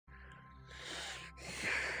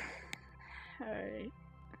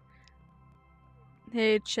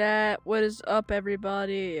Hey chat, what is up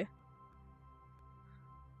everybody?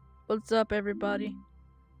 What's up everybody?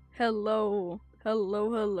 Hello.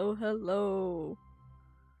 Hello.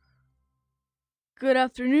 Good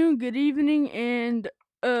afternoon, good evening, and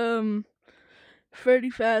Freddy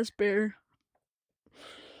Fazbear.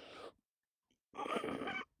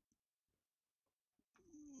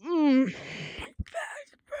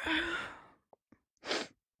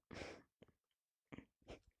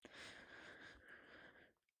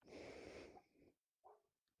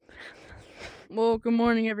 Well, good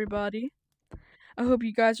morning everybody. I hope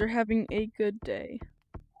you guys are having a good day.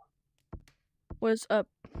 What's up?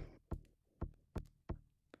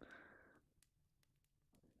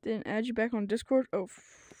 Didn't add you back on Discord? Oh,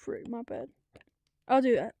 frick, my bad. I'll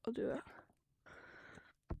do that.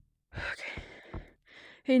 Okay.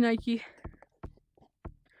 Hey, Nike.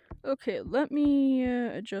 Okay, let me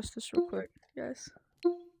adjust this real quick, guys.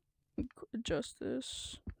 Adjust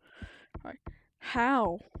this. Alright.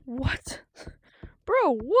 How? What?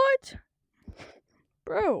 Bro, what?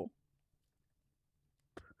 Bro.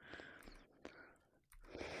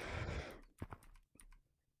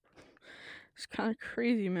 It's kind of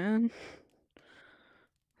crazy, man.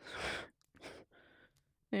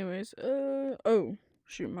 Anyways, oh,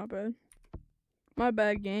 shoot, my bad. My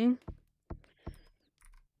bad, gang.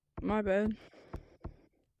 My bad.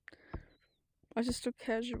 I just so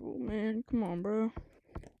casual, man. Come on, bro.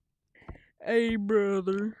 Hey,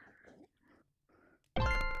 brother.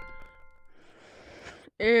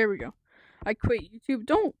 There we go. I quit YouTube.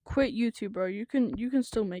 Don't quit YouTube, bro. You can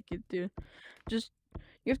still make it, dude. Just,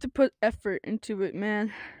 you have to put effort into it,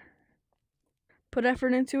 man. Put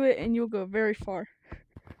effort into it and you'll go very far.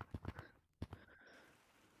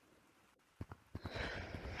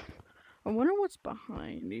 I wonder what's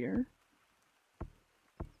behind here.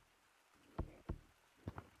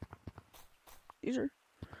 These are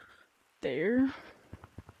there.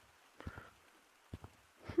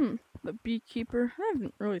 The beekeeper. I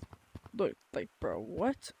haven't really looked, like, bro,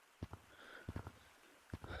 what?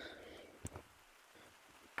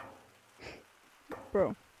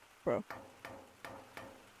 Bro.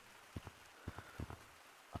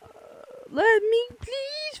 Let me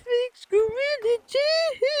please fix gorrilla jig.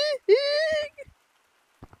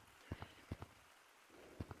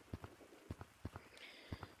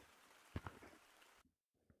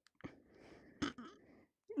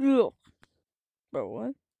 Ugh. Bro,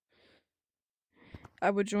 what? I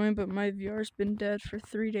would join, but my VR's been dead for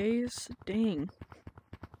 3 days. Dang.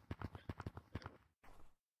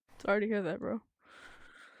 Sorry to hear that, bro.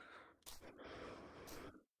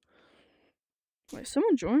 Wait,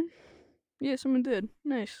 someone joined? Yeah, someone did.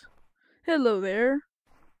 Nice. Hello there.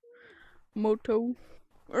 Moto.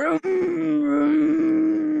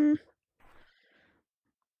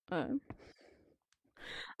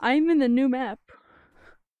 I'm in the new map.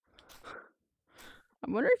 I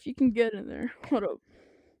wonder if you can get in there. Hold up.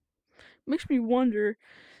 Makes me wonder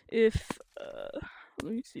if,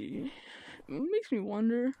 let me see. It makes me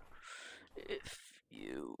wonder if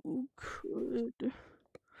you could.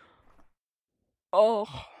 Oh,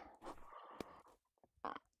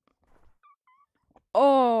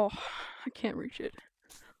 I can't reach it.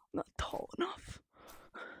 I'm not tall enough.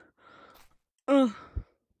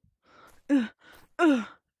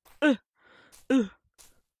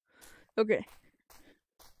 Okay.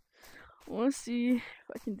 I wanna see if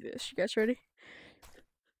I can do this. You guys ready?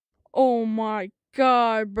 Oh my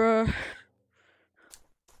god, bruh.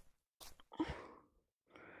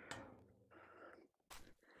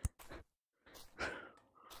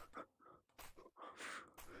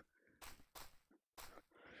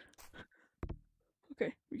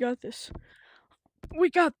 Okay, we got this.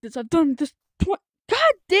 I've done this God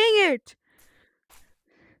dang it!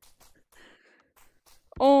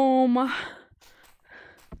 Oh my.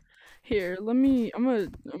 Here, let me. I'm gonna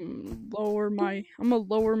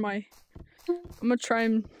try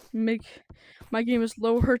and make my game as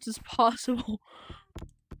low hertz as possible.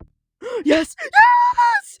 Yes!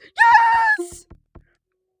 Yes! Yes!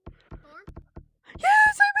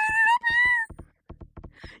 Yes, I made it up here!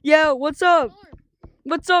 Yeah, what's up?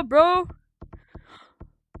 What's up, bro?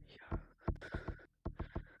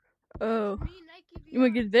 Oh. You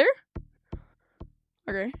wanna get there?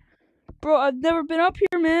 Okay. Bro, I've never been up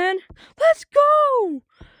here, man. Let's go!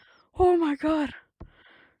 Oh my god.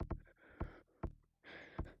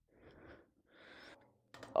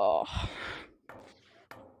 Oh.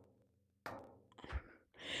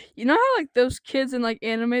 You know how, like, those kids in, like,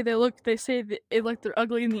 anime, they say they're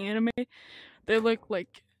ugly in the anime? They look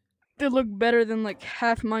better than, like,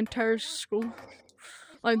 half my entire school.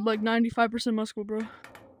 Like 95% muscle, bro.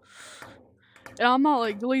 And I'm not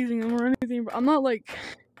like glazing them or anything, but I'm not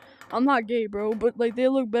gay, bro. But like they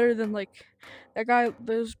look better than like that guy.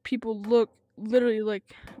 Those people look literally like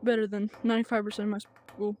better than 95% of my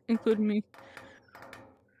school, including me.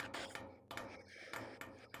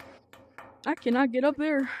 I cannot get up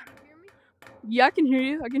there. Yeah, I can hear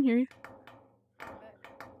you. I can hear you.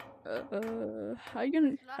 How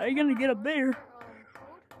you gonna get up there?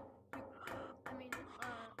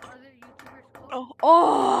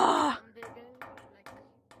 Oh,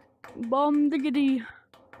 bum diggity,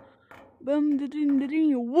 bum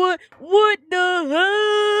diggity. What the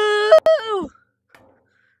hell?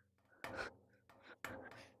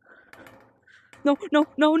 No.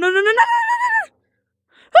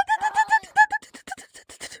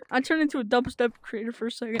 I turned into a dubstep creator for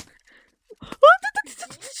a second.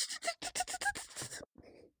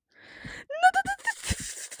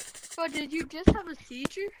 Oh, did you just have a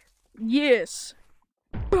seizure? Yes.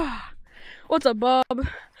 What's up, Bob?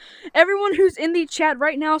 Everyone who's in the chat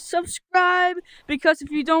right now, subscribe, because if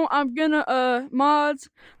you don't, I'm gonna mods.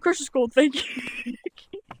 Crusher Skull, thank you.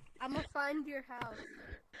 I'm gonna find your house.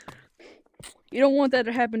 You don't want that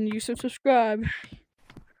to happen to you, so subscribe.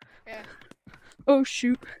 Yeah. Oh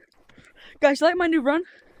shoot. Guys, you like my new run?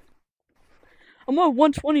 I'm on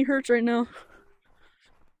 120 hertz right now.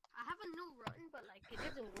 I have a new run, but like it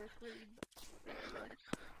doesn't work really.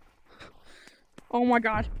 Oh my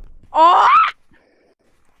god. Oh!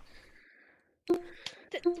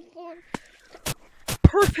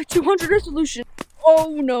 Perfect 200 resolution.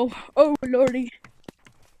 Oh no. Oh lordy.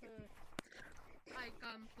 I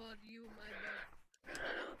come for you, my love.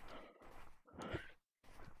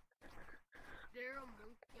 There a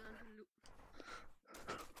monkey on the loop.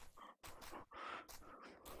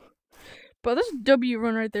 Bro, this is W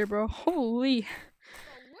run right there, bro. Holy.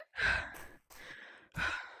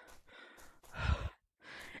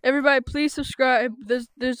 Everybody, please subscribe.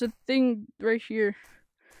 There's a thing right here.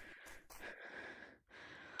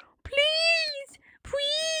 Please,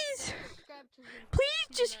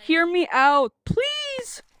 just hear me out,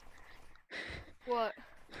 please. What?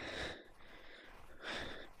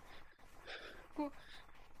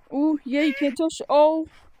 Ooh, yeah, you can't touch. Oh.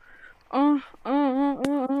 Bro,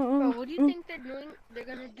 what do you think they're doing? They're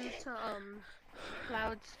gonna do to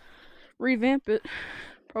clouds? Revamp it,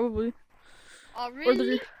 probably. Oh,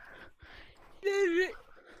 really?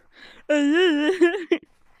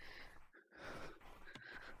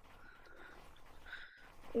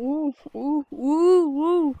 Ooh.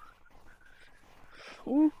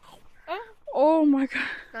 Oh my god.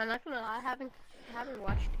 No, I'm not gonna lie, I haven't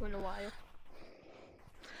watched you in a while.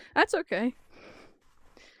 That's okay.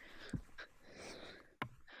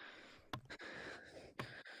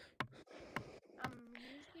 I'm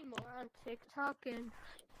usually more on TikTok and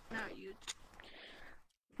not YouTube.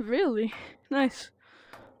 Really? Nice.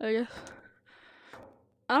 I guess.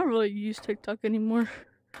 I don't really use TikTok anymore.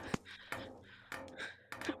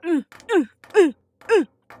 No!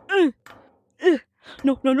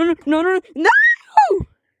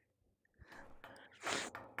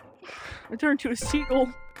 I turned into a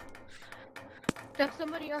seagull. That's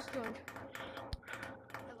somebody else joined.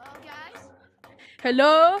 Hello, guys.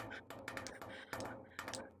 Hello?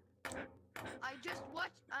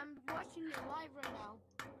 I'm watching you live right now.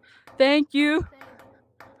 Thank you.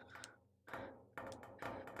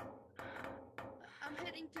 I'm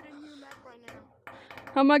heading to the new map right now.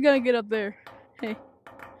 How am I gonna get up there? Hey.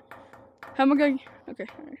 How am I gonna... Okay,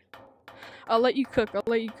 alright. I'll let you cook.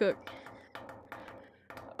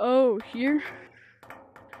 Oh, here?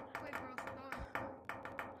 Wait, bro,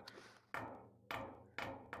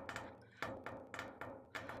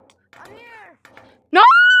 I'm here! No!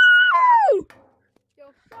 Yo,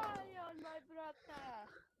 sorry on my brother.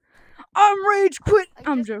 I'm rage quit.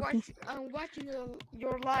 I'm joking. I'm watching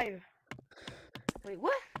your live. Wait,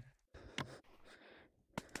 what?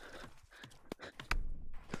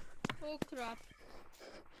 Oh crap!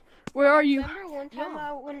 Where are you? Remember one time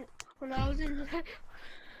when I was in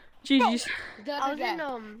GG's. I was in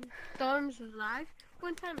Storm's live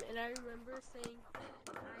one time, and I remember saying,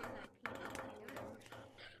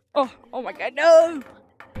 Oh my god, no!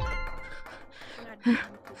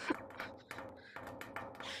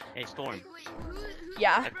 Hey Storm.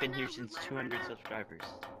 Yeah. I've been here since 200 subscribers.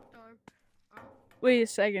 Wait a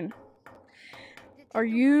second. Are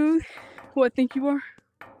you who I think you are?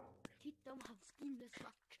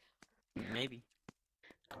 Maybe.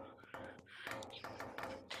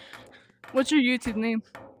 What's your YouTube name?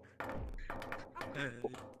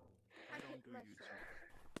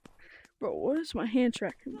 Bro, what is my hand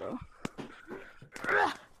tracking, bro?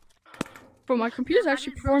 Bro, my computer's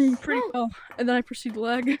actually performing pretty well, and then I proceed to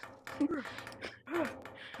lag.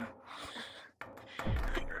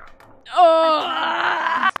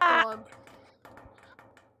 Storm.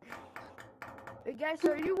 Hey guys,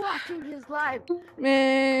 are you watching his live?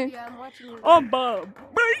 Man, Yeah, I'm watching his live. I'm about to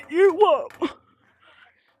beat you up.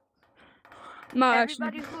 Not actually.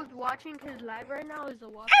 Everybody who's watching his live right now is a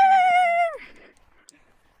watching.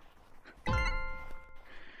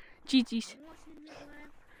 GG's.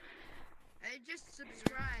 Hey, just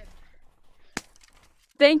subscribe.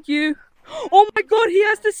 Thank you. Oh my god, he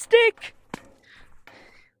has the stick.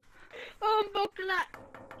 Oh, Bokla.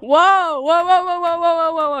 Whoa, whoa, whoa, whoa, whoa,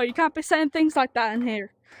 whoa, whoa, whoa. You can't be saying things like that in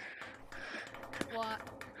here. What?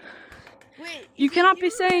 Wait. You cannot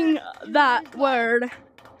be saying that word.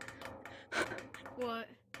 What?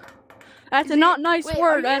 That's a not nice wait,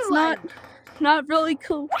 word. are you That's not really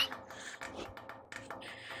cool.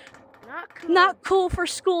 Not cool. Not cool for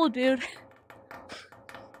school, dude.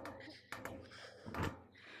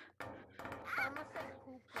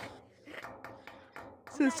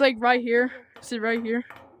 So it's like right here. Is it right here?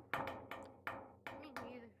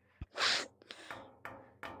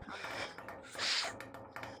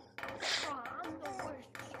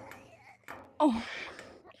 Oh.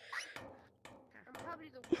 I'm probably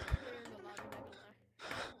the worst player in the lobby,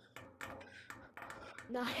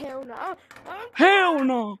 not gonna lie. No, hell no. Hell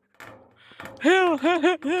no. Hell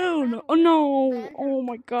no. Oh no. Oh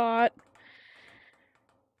my god.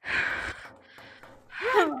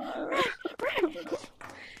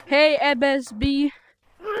 Hey, BSB.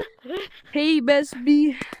 Hey,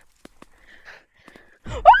 BSB.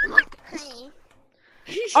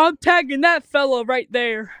 I'm tagging that fella right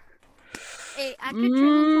there. Hey, I could turn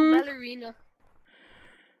into a ballerina.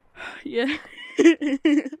 Yeah.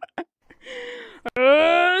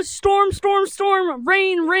 Storm, storm, storm.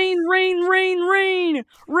 Rain, rain, rain, rain, rain.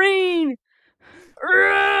 Rain.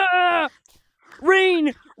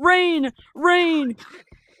 Rain, rain, rain.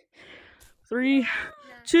 3,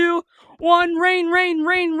 2, 1. Rain, rain,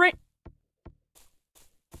 rain, rain.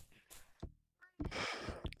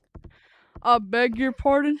 I beg your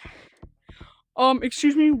pardon.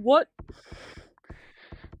 Excuse me, what?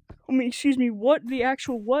 Excuse me, what? The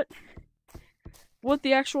actual what? What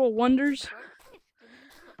the actual wonders?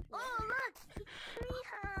 Oh, look!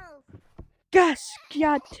 Treehouse! Yes,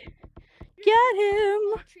 got him.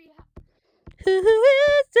 Who is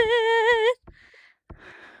it?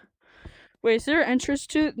 Wait, is there an entrance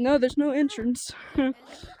to it? No, there's no entrance.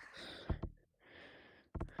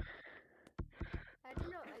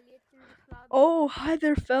 Oh, hi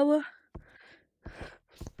there, fella.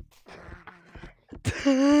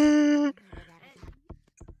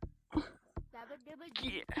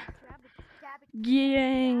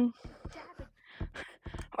 Gang.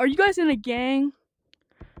 Are you guys in a gang?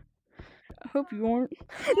 I hope you aren't.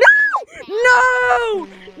 No! No!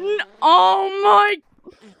 Oh my!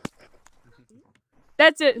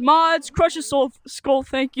 That's it. Mods, crush a skull.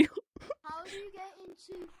 Thank you. How do you get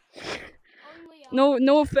into only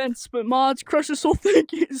No offense, but mods, crush a soul.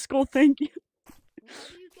 Thank you. Skull. Thank you. How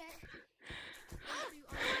do you get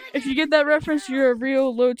If you get that reference, you're a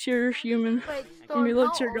real low tier human. Wait, You're a low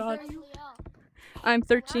how tier old god. are you? I'm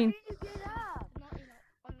 13.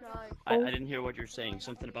 I didn't hear what you're saying.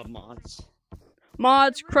 Something about mods.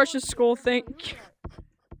 Mods, crush a skull. Thank you.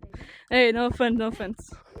 Hey, no offense. No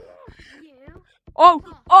offense.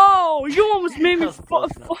 Oh! You almost made me. Bro,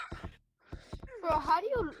 how do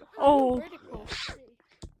you? Oh. Vertical?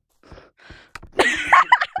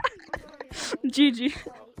 GG.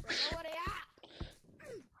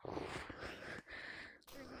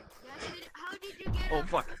 How did you get Oh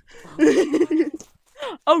fuck.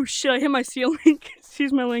 Oh shit! I hit my ceiling.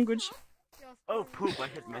 Excuse my language. Oh poop! I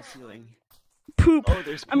hit my ceiling. Poop. Oh,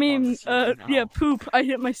 there's poop on the ceiling now. Yeah, poop. I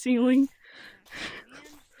hit my ceiling.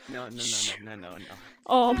 No.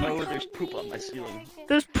 Oh, Oh, there's poop on my ceiling.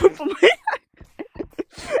 there's poop on my.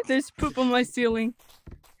 There's poop on my ceiling.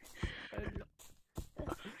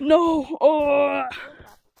 No. Oh.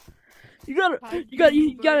 You gotta hit it. You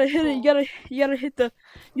gotta hit the.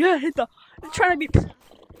 I'm trying to be.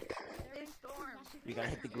 You gotta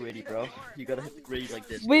hit the gritty, bro. You gotta hit the gritty like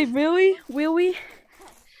this. Wait, really? Will we?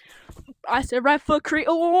 I said right foot creep.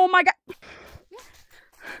 Oh my god.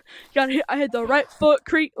 I hit the right foot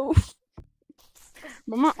creep. Oh.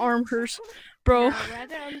 But my arm hurts, bro.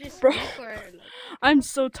 Bro, I'm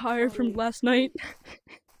so tired from last night.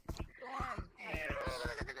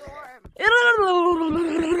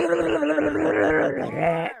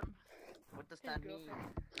 What does that mean?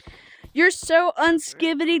 You're so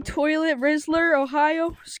unskibbity, toilet Rizzler,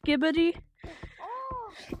 Ohio, skibbity.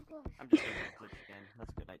 I'm just gonna click again.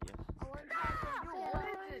 That's a good idea.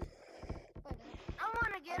 I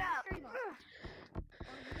wanna get up.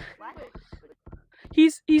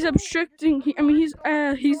 He's obstructing.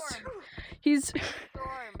 He's.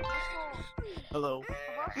 Hello.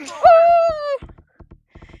 Oh!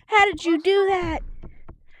 How did you do that?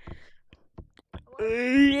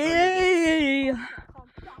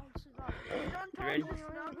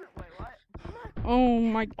 Oh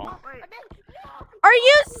my God. Are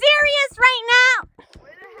you serious right now?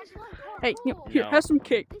 Hey, here, have some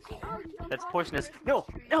cake. That's poisonous. No,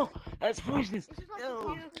 that's poisonous.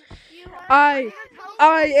 No. I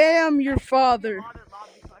am your father.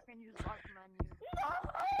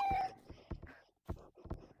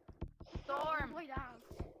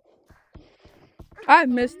 I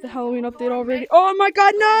missed the Halloween update already. Oh my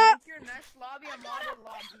God, no!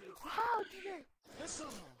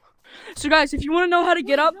 So guys, if you want to know how to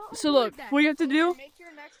get up, so look, what you have to do. Make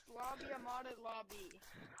your next lobby a modded lobby.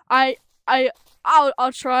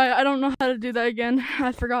 I'll try. I don't know how to do that again.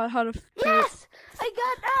 I forgot how to do it. Yes! I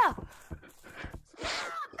got up!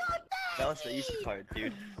 That was the easy part,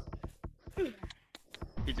 dude.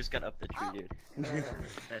 He just got up the tree, dude.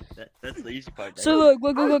 That's the easy part. So look,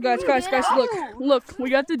 guys, look. What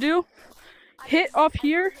you have to do, hit off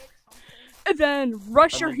here, and then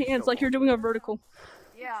rush your hands like you're doing a vertical.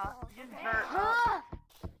 Yeah.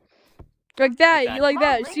 Like that, you like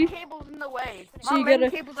that. You see? Cable's in the way. So you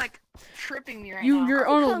gotta. Cable's like tripping me right now. You're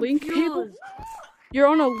on a link cable. You're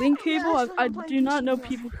on a link cable. I do not know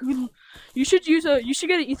people who. You should get an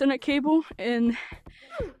Ethernet cable and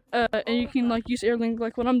you can like use Airlink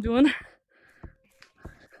like what I'm doing.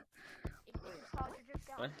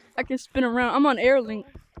 What? I can spin around. I'm on Airlink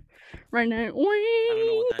right now. I don't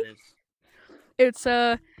know what that is. It's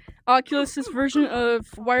Oculus's version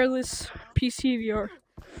of wireless PC VR.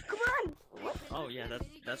 Oh yeah,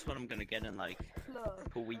 that's what I'm gonna get in like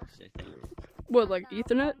 2 weeks, I think. What, like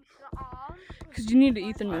Ethernet? Because you need an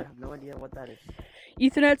I Ethernet. have no idea what that is.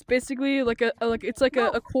 Ethernet it's like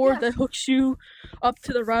a cord that hooks you up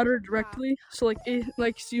to the router directly. So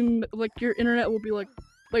your internet will be like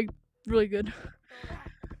really good.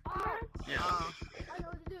 Yeah. I know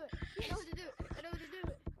what to do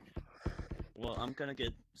it. Well, I'm gonna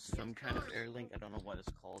get some kind of Airlink. I don't know what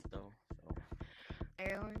it's called though.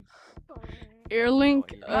 So.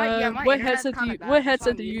 Airlink. my What internet's headset kinda bad, what so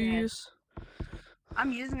headset I'm do you using it. use?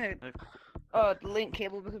 I'm using the link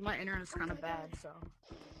cable because my internet's kind of bad, so.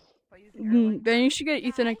 If I use the Then you should get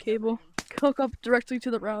an Ethernet cable. Hook up directly to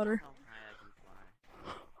the router.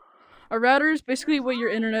 A router is basically what your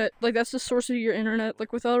internet, like that's the source of your internet.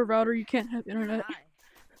 Like without a router, you can't have internet.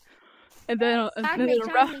 And then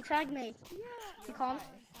Tag me. You can't.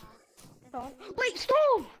 Storm. Wait,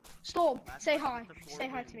 Storm! Storm, say hi. Say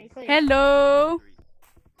hi to me, please. Hello.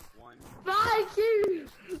 3, 1.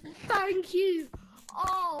 Thank you.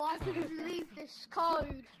 Oh, I can believe this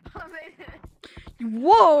code.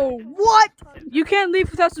 Whoa! What? You can't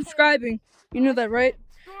leave without subscribing. You know that, right?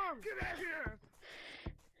 Storm, get out here!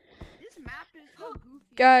 This map is so goofy.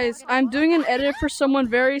 Guys, I'm doing an edit for someone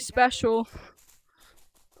very special.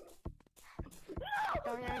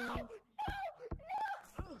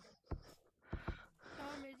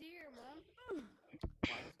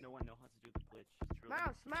 Why does no one know how to do the glitch? It's really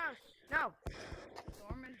Mouse, no!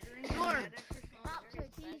 Storm is doing That's so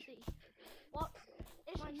easy. What?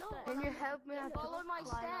 Why not? Can you help me out? Follow my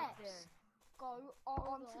steps. Go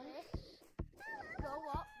onto this. Go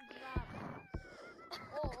up that.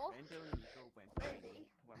 Or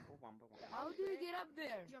How do you get up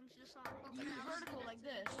there? jump to the side. You vertical like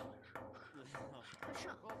this.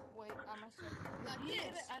 Oh, wait, I messed up. Like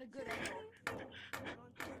this. At a good angle.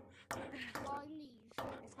 On these.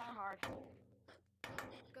 It's kind of hard.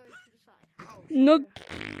 Go to the side. No. You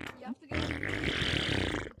have to get.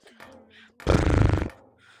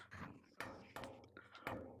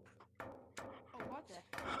 Oh, what the?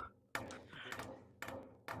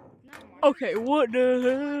 Okay, what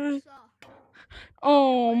the? Closer.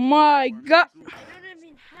 Oh my God! I don't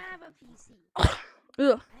even have a PC.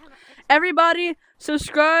 Ugh. Everybody,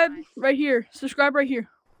 subscribe right here. Subscribe right here.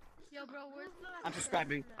 Yo, bro, where's the... I'm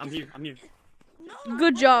subscribing. I'm here.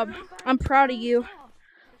 Good job. I'm proud of you.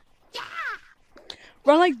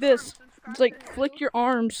 Run like this. Just like flick your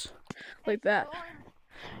arms like that.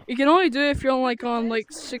 You can only do it if you're on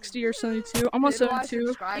like 60 or 72. I'm on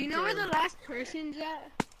 72. You know where the last person's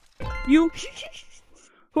at? You?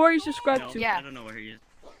 Who are you subscribed No, to? Yeah. I don't know where he is.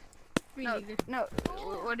 No.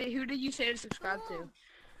 Who did you say to subscribe to?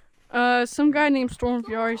 Some guy named Storm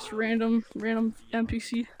VR. He's random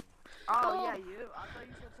NPC. Oh, yeah, you. I thought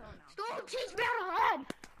you said someone else. Don't teach me how to run!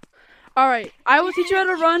 Alright, I will teach you how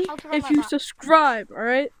to run if you subscribe,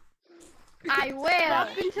 alright? I will.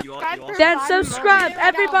 You all Then subscribe,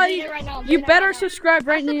 everybody! You better subscribe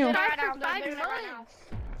right now. Subscribe for 5 months.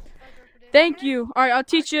 Thank you. All right, I'll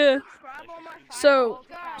teach you. So,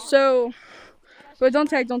 but don't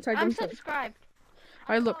tag. I'm subscribed.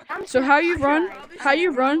 All right, look. So how you run?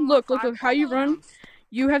 Look. How you run?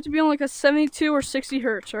 You have to be on like a 72 or 60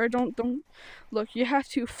 hertz. All right, don't. Look, you have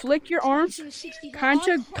to flick your arms.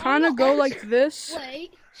 Kind of go like this.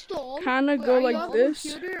 Wait, stop. Kind of go like this.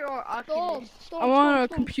 Computer or Oculus? I'm on a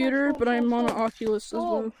computer, but I'm on an Oculus as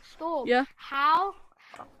well. Stop. Yeah. How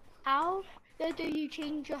do you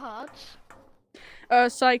change your hertz?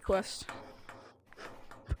 Side quest.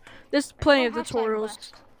 There's plenty of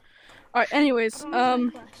tutorials. Alright, anyways,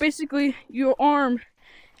 basically your arm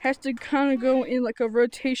has to kind of go in like a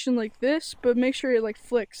rotation like this, but make sure it like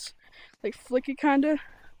flicks. Like flick it kinda.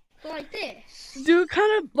 Like this? Do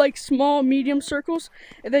kind of like small, medium circles,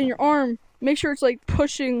 and then your arm, make sure it's like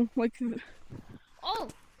pushing like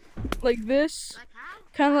like this.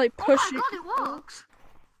 Kind of like pushing. Oh my god, it works!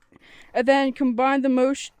 And then combine the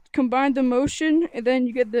motion, and then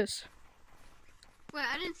you get this. Wait,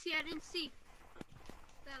 I didn't see.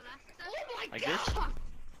 That last step? Oh my Like this? god!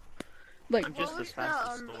 Like I'm just as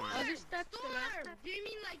fast as Storm. Other steps, the last step? Do you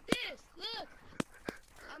mean like this? Look!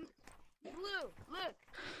 Blue, look!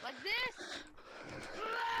 Like this!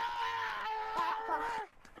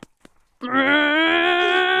 This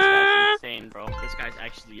guy's insane, bro. This guy's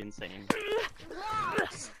actually insane.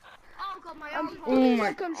 Oh god, my arm. Oh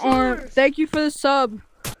my arm. Thank you for the sub.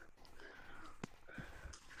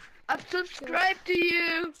 I'm subscribed to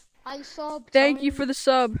you. I subbed. Thank you for the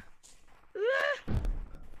sub.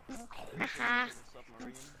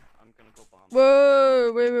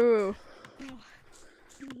 Whoa, wait.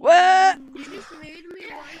 What? You just made me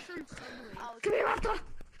want some Subway. Come here, Raptor!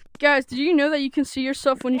 Guys, did you know that you can see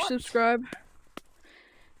yourself when you subscribe?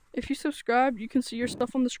 If you subscribe, you can see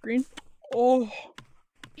yourself on the screen. Oh.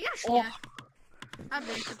 Yes, Oh. yeah. I've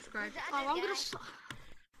been subscribed. I'm gonna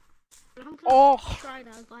try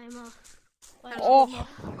that by him. Oh.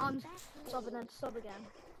 I'm subbing and sub again.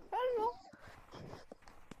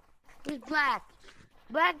 Who's Black?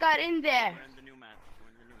 Black got in there. We're in the new map.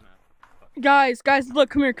 Guys, look,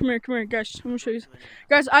 come here, guys. I'm gonna show you.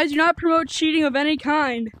 Guys, I do not promote cheating of any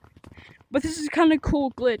kind, but this is kind of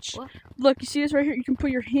cool glitch. What? Look, you see this right here? You can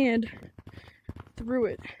put your hand through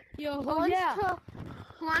it. Yo,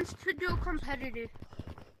 Who wants to do competitive?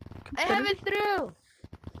 I have it through.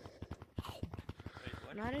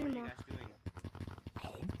 Not anymore.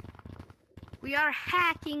 We are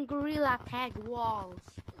hacking gorilla tag walls.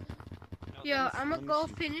 Yo, I'm gonna go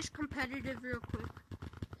finish competitive real quick.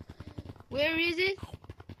 Where is it?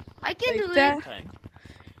 I can Like do that. it. Okay.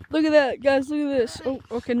 Look at that, guys. Look at this. Oh,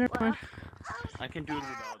 okay, never mind. I can do it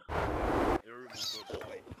without.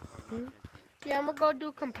 Yeah, I'm gonna go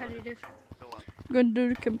do competitive. I'm gonna do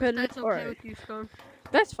the competitive. That's okay Alright, with you, Stone.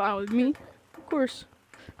 that's fine with me. Of course.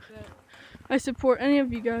 I support any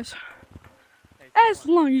of you guys. As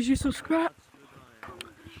long as you subscribe.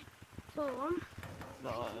 So,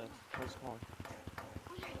 What's it called?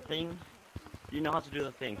 Thing? You know how to do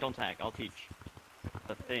the thing. Don't tag. I'll teach.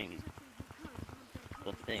 The thing.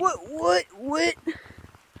 What?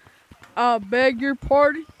 I beg your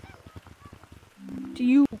pardon? Do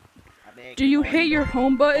you hit your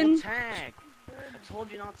home button? Don't tag. I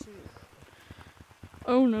told you not to.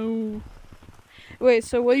 Oh no. Wait,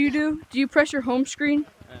 so what do? Do you press your home screen?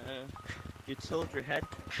 You tilt your head,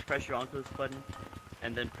 press your Oculus button,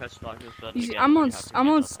 and then press the Oculus button You see, again. I'm You on have to I'm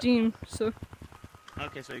on cancel that. Steam, so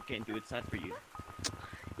Okay, so you can't do it. It's sad for you.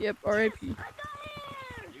 yep, RIP. You can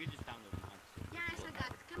just download it. yes, I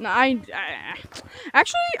got it. No, I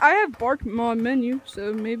actually I have Bark mod menu,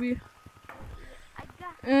 so maybe.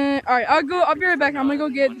 All right, I'll be right back. I'm gonna go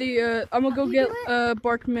get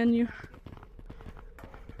Bark menu.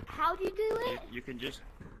 How do you do it? You can just.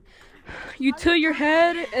 You tilt your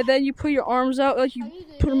head and then you put your arms out like you How do you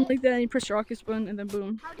do put them it? like that and you press your Oculus button and then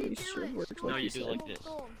boom. How do you It do sure it? works No, like you you do said. like this.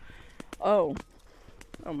 Storm. Oh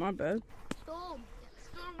my bad. Storm.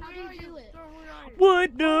 How do you do it?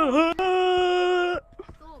 What the?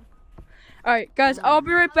 Storm. Alright, guys, I'll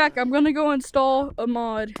be right back. I'm gonna go install a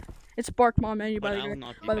mod. It's Bark mod menu, But by I will the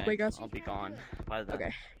not be way, back. guys. I'll be gone by then.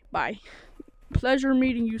 Okay, bye. Pleasure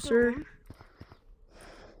meeting you, sir.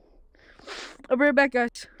 I'll be right back,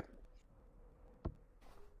 guys.